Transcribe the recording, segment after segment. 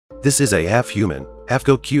This is a half-human,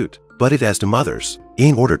 half-goat cute, but it has two mothers.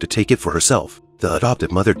 In order to take it for herself, the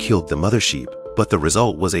adoptive mother killed the mother sheep, but the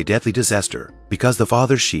result was a deadly disaster, because the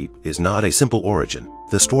father sheep is not a simple origin.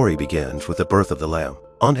 The story begins with the birth of the lamb.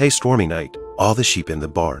 On a stormy night, all the sheep in the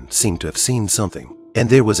barn seemed to have seen something, and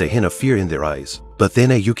there was a hint of fear in their eyes. But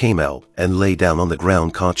then a ewe came out and lay down on the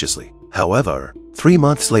ground consciously. However, 3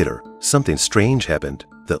 months later, something strange happened.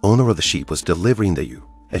 The owner of the sheep was delivering the ewe,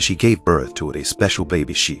 and she gave birth to a special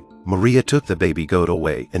baby sheep. Maria took the baby goat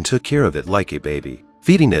away and took care of it like a baby,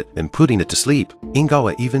 feeding it and putting it to sleep.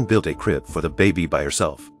 Ingvar even built a crib for the baby by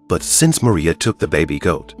herself. But since Maria took the baby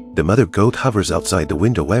goat, the mother goat hovers outside the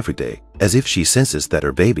window every day, as if she senses that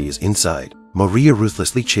her baby is inside. Maria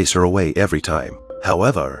ruthlessly chased her away every time.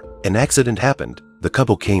 However, an accident happened. The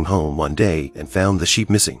couple came home one day and found the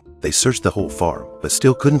sheep missing. They searched the whole farm, but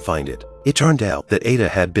still couldn't find it. It turned out that Ada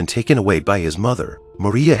had been taken away by his mother.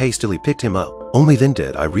 Maria hastily picked him up. Only then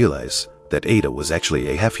did I realize that Ada was actually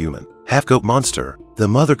a half-human, half-goat monster. The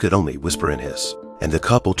mother could only whisper and hiss, and the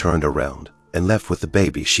couple turned around and left with the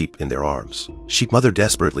baby sheep in their arms. Sheep mother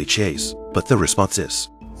desperately chased, but the response is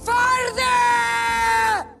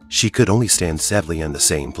 "Farther!" She could only stand sadly in the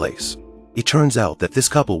same place. It turns out that this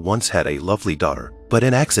couple once had a lovely daughter, but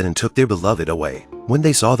an accident took their beloved away. When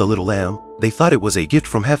they saw the little lamb, they thought it was a gift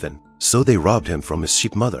from heaven, so they robbed him from his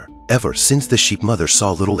sheep mother. Ever since the sheep mother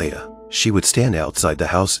saw little Ada, she would stand outside the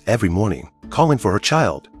house every morning, calling for her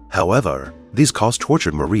child. However, these calls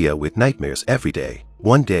tortured Maria with nightmares every day.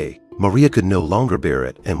 One day, Maria could no longer bear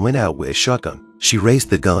it and went out with a shotgun. She raised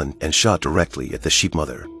the gun and shot directly at the sheep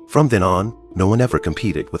mother. From then on, no one ever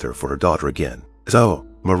competed with her for her daughter again. So,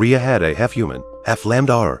 Maria had a half-human, half-lamb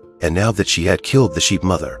daughter, and now that she had killed the sheep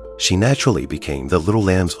mother, she naturally became the little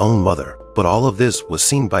lamb's own mother. But all of this was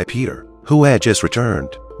seen by Peter, who had just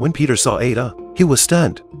returned. When Peter saw Ada, he was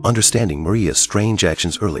stunned, understanding Maria's strange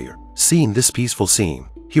actions earlier. Seeing this peaceful scene,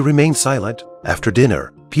 he remained silent. After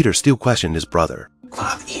dinner, Peter still questioned his brother.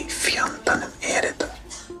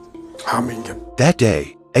 That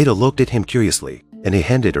day, Ada looked at him curiously, and he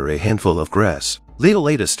handed her a handful of grass. Little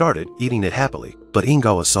Ada started eating it happily, but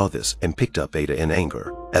Ingvar saw this and picked up Ada in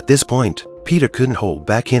anger. At this point, Peter couldn't hold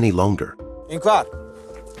back any longer. Ingvar!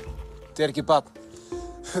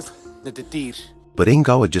 But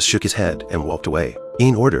Ingvar just shook his head and walked away.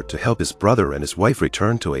 In order to help his brother and his wife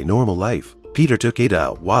return to a normal life, Peter took Ada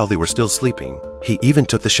out while they were still sleeping. He even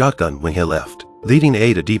took the shotgun when he left, leading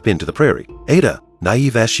Ada deep into the prairie. Ada,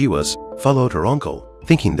 naive as she was, followed her uncle,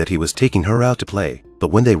 thinking that he was taking her out to play.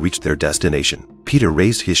 But when they reached their destination, Peter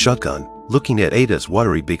raised his shotgun, looking at Ada's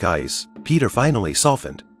watery big eyes. Peter finally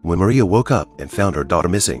softened. When Maria woke up and found her daughter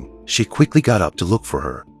missing, she quickly got up to look for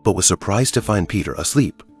her, but was surprised to find Peter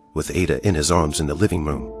asleep, with Ada in his arms in the living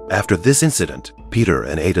room. After this incident, Peter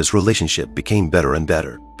and Ada's relationship became better and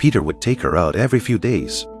better. Peter would take her out every few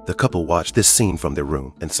days. The couple watched this scene from their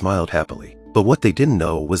room and smiled happily. But what they didn't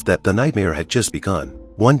know was that the nightmare had just begun.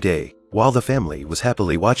 One day, while the family was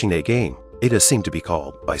happily watching a game, Ada seemed to be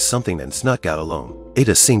called by something and snuck out alone.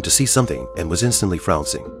 Ada seemed to see something and was instantly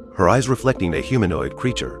frowning, her eyes reflecting a humanoid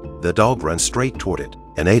creature. The dog ran straight toward it,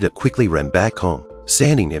 and Ada quickly ran back home.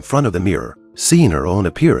 Standing in front of the mirror, seeing her own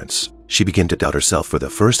appearance, she began to doubt herself for the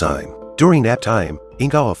first time. During that time,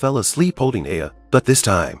 Ingvar fell asleep holding Ada, but this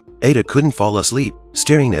time, Ada couldn't fall asleep.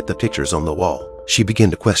 Staring at the pictures on the wall, she began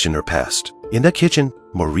to question her past. In the kitchen,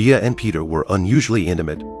 Maria and Peter were unusually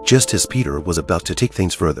intimate, just as Peter was about to take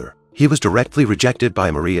things further. He was directly rejected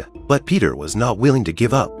by Maria, but Peter was not willing to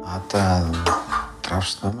give up.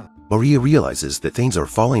 Maria realizes that things are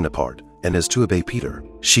falling apart, and as to obey Peter,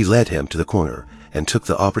 she led him to the corner and took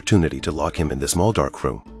the opportunity to lock him in the small dark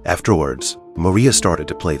room. Afterwards, Maria started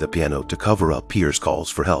to play the piano to cover up Peter's calls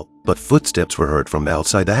for help, but footsteps were heard from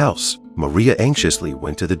outside the house. Maria anxiously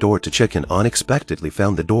went to the door to check and unexpectedly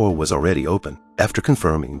found the door was already open. After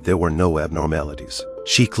confirming there were no abnormalities,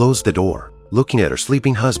 she closed the door. Looking at her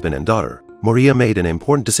sleeping husband and daughter, Maria made an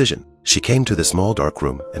important decision. She came to the small dark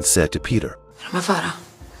room and said to Peter,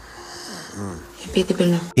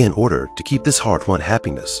 in order to keep this heart-won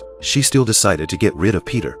happiness, she still decided to get rid of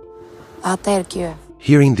Peter.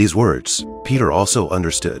 Hearing these words, Peter also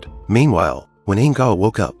understood. Meanwhile, when Ingvar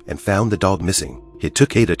woke up and found the dog missing, he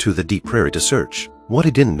took Ada to the deep prairie to search. What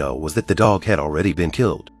he didn't know was that the dog had already been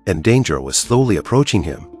killed, and danger was slowly approaching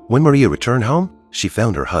him. When Maria returned home, she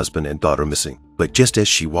found her husband and daughter missing. But just as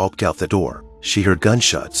she walked out the door, she heard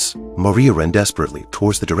gunshots. Maria ran desperately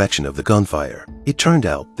towards the direction of the gunfire. It turned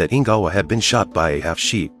out that Ingvar had been shot by a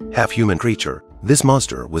half-sheep, half-human creature. This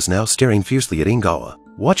monster was now staring fiercely at Ingvar.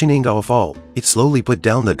 Watching Ingvar fall, it slowly put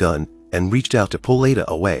down the gun and reached out to pull Ada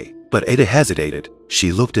away. But Ada hesitated.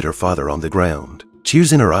 She looked at her father on the ground,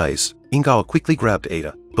 Tears in her eyes, Ingvar quickly grabbed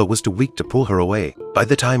Ada, but was too weak to pull her away. By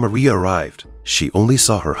the time Maria arrived, she only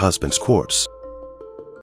saw her husband's corpse.